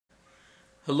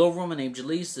Hello everyone, my name's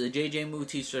Jalise, the JJ Movie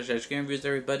Teacher Game Reviews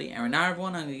everybody, and right now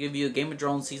everyone, I'm going to give you a Game of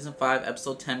Thrones Season 5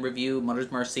 Episode 10 review,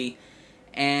 Mother's Mercy,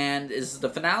 and this is the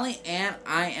finale, and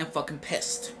I am fucking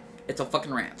pissed. It's a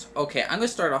fucking rant. Okay, I'm going to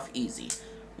start off easy.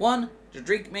 One, the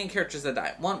three main characters that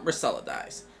die. One, Myrcella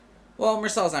dies. Well,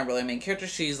 Myrcella's not really a main character,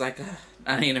 she's like,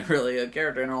 not even really a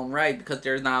character in her own right, because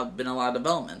there's not been a lot of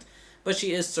development. But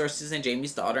she is Cersei's and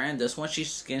Jaime's daughter, and this one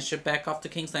she's getting shipped back off to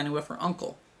King's Landing with her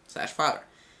uncle, / father.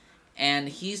 And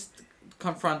he's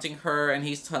confronting her and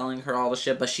he's telling her all the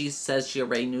shit, but she says she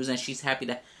already knew and she's happy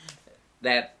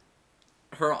that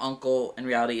her uncle in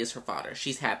reality is her father.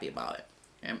 She's happy about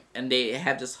it. And they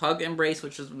have this hug embrace,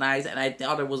 which was nice, and I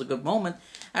thought it was a good moment.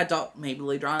 I thought maybe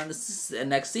later on in the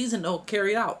next season they'll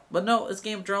carry it out. But no, it's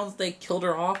Game of Thrones. They killed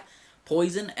her off,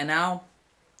 poison, and now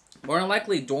more than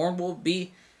likely Dorne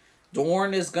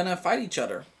is gonna fight each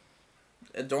other.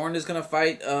 Dorne is gonna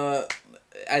fight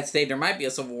I'd say there might be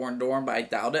a civil war in Dorne, but I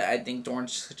doubt it. I think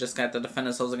Dorne's just got to defend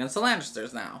themselves against the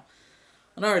Lannisters now.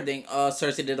 Another thing,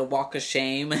 Cersei did a walk of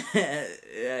shame.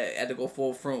 Had to go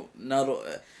full fruit nude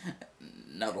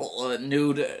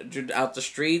out the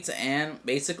streets, and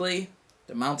basically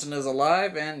the Mountain is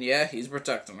alive, and yeah, he's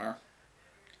protecting her.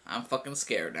 I'm fucking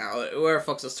scared now. Whoever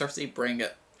fucks with Cersei, bring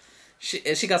it.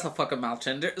 She got some fucking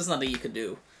Mountain. There's nothing you can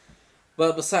do.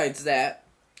 But besides that,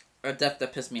 a death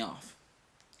that pissed me off.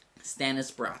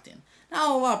 Stannis Baratheon.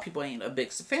 Now, a lot of people ain't a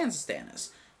big fans of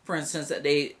Stannis. For instance, that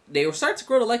they were starting to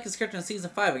grow to like his character in Season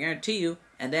 5, I guarantee you,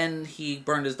 and then he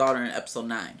burned his daughter in Episode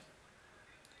 9.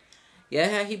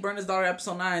 Yeah, he burned his daughter in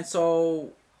Episode 9,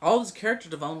 so all this character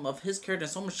development of his character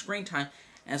and so much screen time,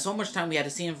 and so much time we had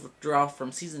to see him draw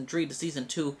from Season 3 to Season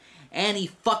 2, and he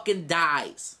fucking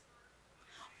dies.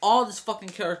 All this fucking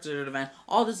character development,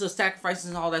 all this sacrifices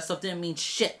and all that stuff didn't mean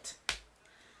shit.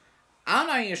 I'm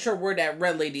not even sure where that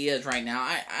red lady is right now.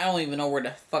 I don't even know where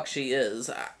the fuck she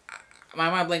is. My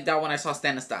mind blanked out when I saw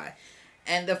Stannis die.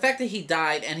 And the fact that he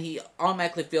died and he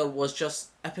automatically failed was just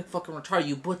epic fucking retarded.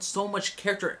 You put so much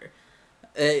character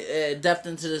depth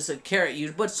into this character.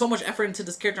 You put so much effort into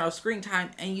this character on screen time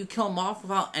and you kill him off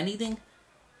without anything.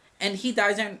 And he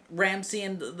dies and Ramsay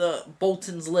and the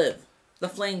Boltons live. The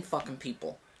flame fucking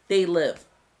people. They live.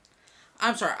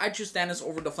 I'm sorry, I choose Stannis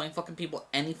over the flame fucking people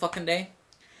any fucking day.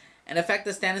 And the fact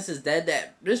that Stannis is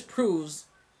dead, this proves,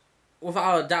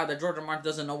 without a doubt, that George R. R. Martin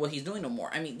doesn't know what he's doing no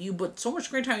more. I mean, you put so much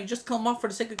screen time, you just kill them off for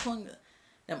the sake of killing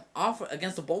them off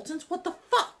against the Boltons? What the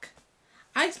fuck?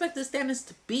 I expected Stannis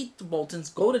to beat the Boltons,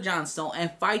 go to Jon Snow,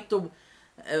 and fight the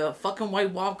fucking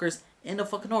White Walkers in the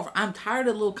fucking North. I'm tired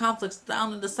of little conflicts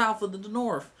down in the South of the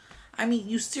North. I mean,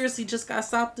 you seriously just gotta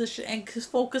stop this shit and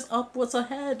focus up what's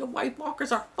ahead. The White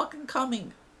Walkers are fucking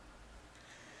coming.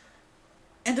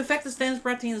 And the fact that Stannis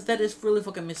Baratheon is dead is really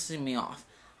fucking missing me off.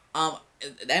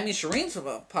 That means Shireen's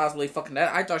possibly fucking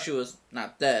dead. I thought she was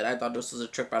not dead. I thought this was a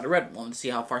trick by the Red One to see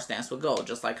how far Stannis would go.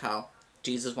 Just like how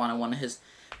Jesus wanted one of his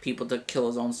people to kill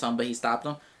his own son, but he stopped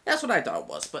him. That's what I thought it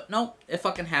was. But no, it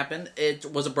fucking happened.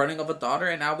 It was a burning of a daughter,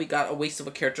 and now we got a waste of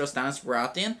a character of Stannis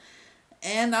Baratheon.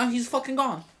 And now he's fucking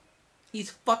gone. He's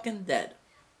fucking dead.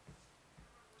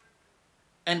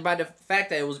 And by the fact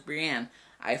that it was Brienne,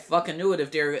 I fucking knew it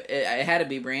it had to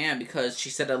be Brienne because she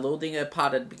said a little thing at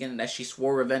pot at the beginning that she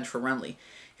swore revenge for Renly.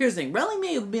 Here's the thing, Renly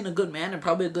may have been a good man and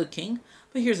probably a good king,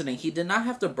 but here's the thing, he did not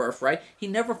have the birthright. He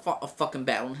never fought a fucking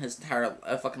battle in his entire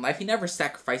fucking life. He never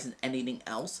sacrificed anything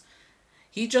else.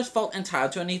 He just felt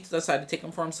entitled to it and he decided to take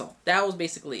him for himself. That was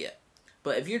basically it.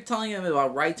 But if you're telling him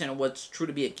about rights and what's true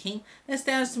to be a king, then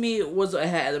Stannis to me was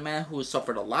a man who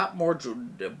suffered a lot more,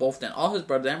 both than all his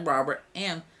brothers and Robert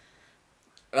and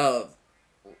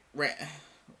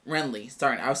Renly.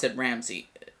 Sorry, I said Ramsay,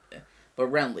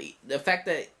 but Renly. The fact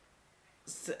that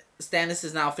Stannis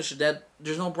is now officially dead,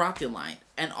 there's no Baratheon line.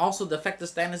 And also the fact that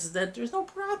Stannis is dead, there's no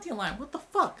Baratheon line. What the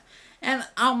fuck? And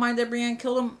I don't mind that Brienne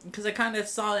killed him, because I kind of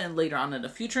saw it later on in the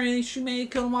future and she may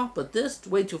kill him off, but this,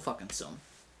 way too fucking soon.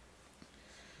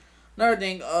 Another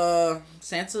thing,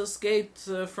 Sansa escaped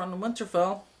from the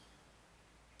Winterfell.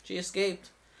 She escaped.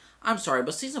 I'm sorry,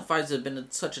 but Season 5 has been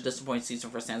such a disappointing season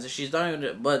for Sansa. She's done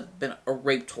it, but been a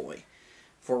rape toy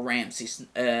for Ramsay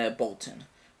Bolton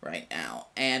right now.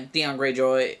 And Theon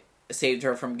Greyjoy saved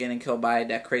her from getting killed by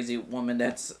that crazy woman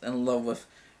that's in love with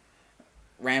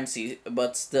Ramsay.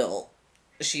 But still,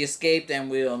 she escaped,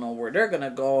 and we don't know where they're gonna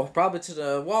go. Probably to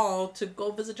the Wall to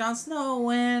go visit Jon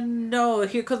Snow. And no,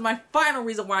 here comes my final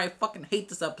reason why I fucking hate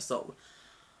this episode.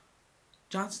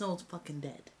 Jon Snow's fucking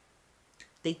dead.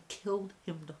 They killed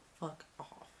him the fuck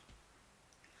off.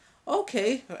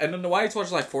 Okay, and then the Night's Watch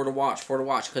is like, for to watch,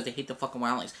 because they hate the fucking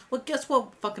Wildlings. Well, guess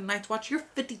what, fucking Night's Watch? You're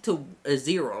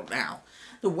 50-0 now.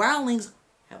 The Wildlings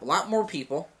have a lot more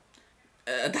people.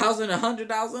 1,000,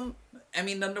 100,000. I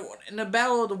mean, in the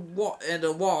battle of the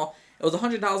wall, it was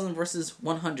 100,000 versus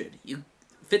 100.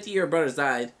 50-year brothers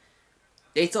died.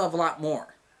 They still have a lot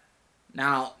more.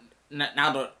 Now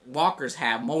the walkers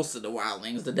have most of the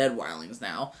wildlings, the dead wildlings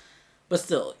now. But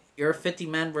still, you're 50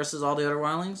 men versus all the other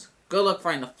wildlings. Good luck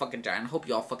fighting the fucking giant. I hope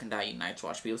you all fucking die, you Night's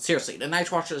Watch people. Seriously, the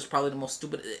Night's Watcher is probably the most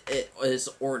stupid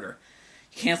order.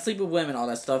 You can't sleep with women, all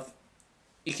that stuff.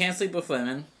 You can't sleep with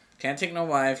women. Can't take no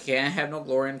wife. Can't have no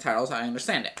glory and titles. I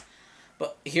understand it.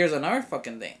 But here's another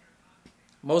fucking thing.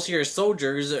 Most of your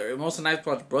soldiers, most of the Night's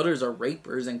Watch brothers are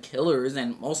rapers and killers,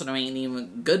 and most of them ain't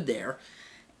even good there.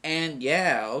 And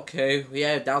yeah, okay, we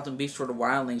have Dalton Beach for the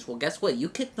Wildlings. Well, guess what? You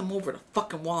kicked them over the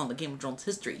fucking wall in the Game of Thrones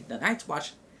history. The Night's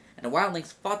Watch and the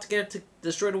Wildlings fought together to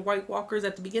destroy the White Walkers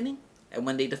at the beginning. And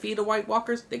when they defeated the White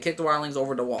Walkers, they kicked the Wildlings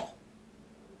over the wall.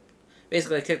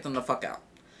 Basically, they kicked them the fuck out.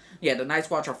 Yeah, the Night's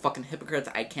Watch are fucking hypocrites.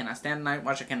 I cannot stand the Night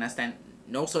Watch. I cannot stand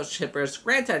no such hypocrites.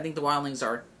 Granted, I think the Wildlings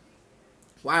are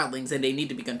wildlings and they need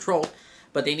to be controlled,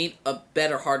 but they need a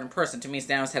better hardened person. To me,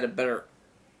 Stannis had a better...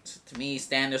 To me,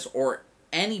 Stannis or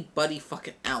anybody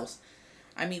fucking else.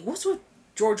 I mean, what's with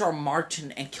George R.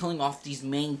 Martin and killing off these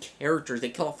main characters? They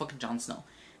kill off fucking Jon Snow.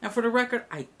 And for the record,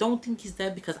 I don't think he's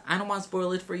dead because I don't want to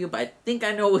spoil it for you, but I think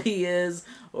I know who he is,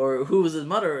 or who his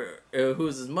mother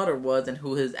was, and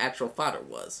who his actual father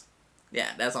was.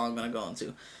 Yeah, that's all I'm gonna go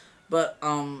into. But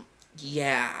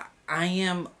yeah, I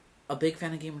am a big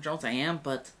fan of Game of Thrones. I am,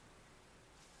 but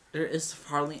there is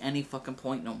hardly any fucking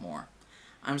point no more.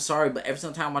 I'm sorry, but every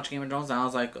single time I watch Game of Thrones now, I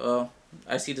was like, oh,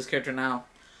 I see this character now.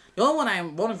 The only one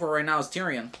I'm voting for right now is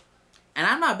Tyrion. And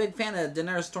I'm not a big fan of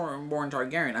Daenerys Stormborn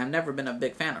Targaryen. I've never been a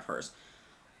big fan of hers.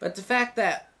 But the fact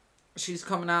that she's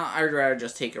coming out, I'd rather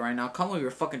just take it right now. Come with your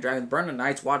fucking dragons. Burn the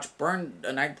Night's Watch. Burn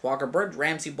the Night Walker. Burn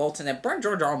Ramsay Bolton. And burn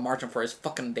George R. R. Martin for his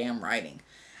fucking damn writing.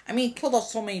 I mean, he killed off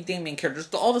so many damn main characters.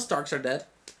 All the Starks are dead.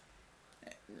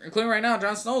 Including right now,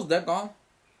 Jon Snow's dead, gone.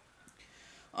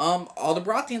 All the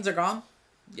Baratheons are gone.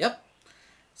 Yep.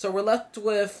 So we're left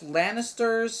with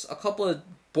Lannisters, a couple of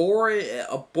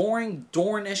boring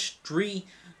Dornish three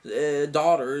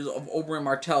daughters of Oberyn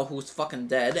Martell who's fucking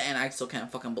dead, and I still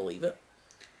can't fucking believe it.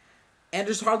 And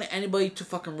there's hardly anybody to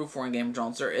fucking root for in Game of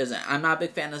Thrones. There isn't. I'm not a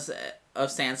big fan of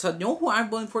Sansa. You know who I'm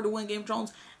voting for to win Game of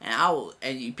Thrones?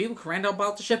 And people can rant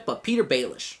about the shit, but Peter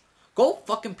Baelish. Go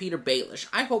fucking Peter Baelish.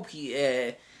 I hope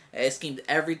he schemed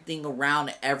everything around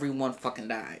and everyone fucking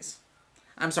dies.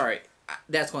 I'm sorry.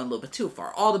 That's going a little bit too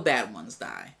far. All the bad ones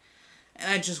die.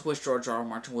 And I just wish George R. R.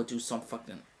 Martin would do some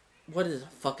fucking... What the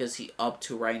fuck is he up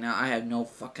to right now? I have no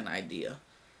fucking idea.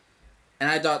 And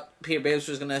I thought Peter Baelish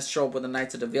was going to show up with the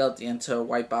Knights of the Vale at the end to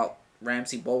wipe out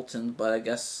Ramsay Bolton, but I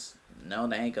guess, no,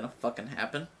 that ain't going to fucking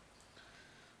happen.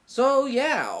 So,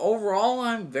 yeah, overall,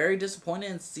 I'm very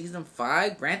disappointed in Season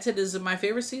 5. Granted, is it my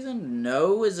favorite season?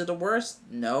 No. Is it the worst?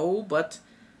 No, but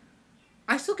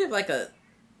I still give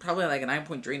probably like a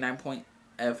 9.3, 9.4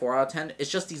 out of 10.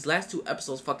 It's just these last two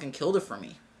episodes fucking killed it for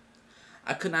me.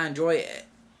 I could not enjoy it.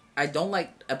 I don't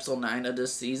like episode 9 of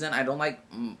this season. I don't like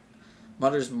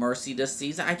Mother's Mercy this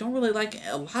season. I don't really like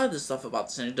a lot of the stuff about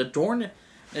the season. The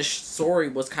Dornish story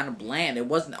was kind of bland. It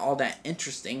wasn't all that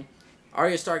interesting.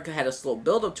 Arya Stark had a slow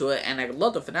build up to it, and I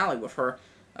love the finale with her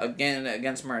again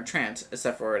against Mera Trant,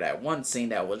 except for that one scene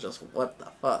that was just what the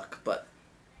fuck. But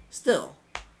still,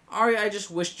 Arya, I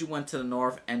just wished you went to the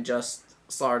north and just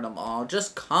slaughtered them all.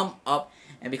 Just come up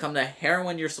and become the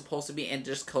heroine you're supposed to be and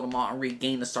just kill them all and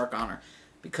regain the Stark honor.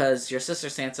 Because your sister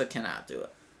Sansa cannot do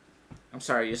it. I'm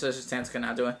sorry, your sister Sansa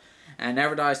cannot do it. And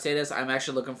never do I say this, I'm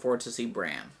actually looking forward to see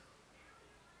Bran.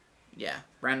 Yeah,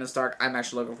 Brandon Stark, I'm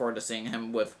actually looking forward to seeing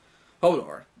him with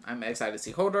Hodor. I'm excited to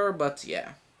see Hodor, but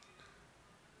yeah.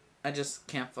 I just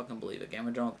can't fucking believe it. Game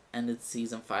of Thrones ended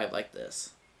Season 5 like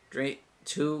this.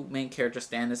 Two main characters,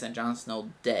 Stannis and Jon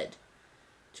Snow, dead.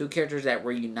 Two characters that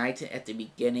were united at the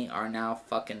beginning are now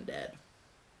fucking dead.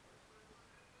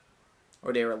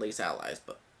 Or they were at least allies,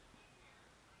 but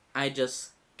I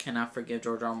just cannot forgive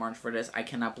George R. R. Martin for this. I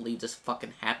cannot believe this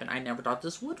fucking happened. I never thought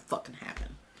this would fucking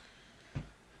happen.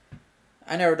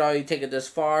 I never thought he'd take it this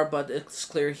far, but it's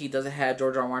clear he doesn't have,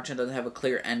 George R. R. Martin doesn't have a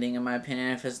clear ending in my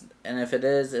opinion. If it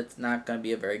is, it's not going to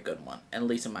be a very good one. At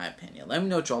least in my opinion. Let me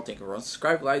know what y'all think, everyone.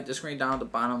 Subscribe, like, the screen down at the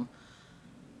bottom.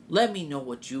 Let me know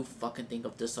what you fucking think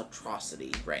of this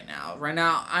atrocity right now. Right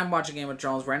now, I'm watching Game of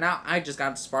Thrones. Right now, I just got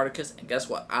into Spartacus, and guess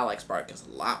what? I like Spartacus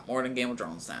a lot more than Game of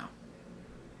Thrones now.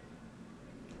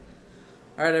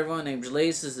 Alright, everyone, name's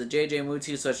Lace. This is the JJ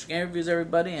Muti Such Game Reviews,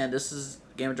 everybody, and this is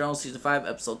Game of Thrones Season 5,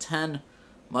 Episode 10,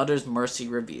 Mother's Mercy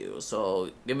Review.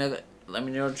 So, let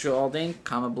me know what you all think.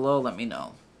 Comment below, let me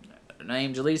know.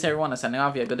 name Jalise, everyone. I'm signing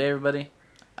off. Yeah, good day, everybody.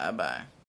 Bye.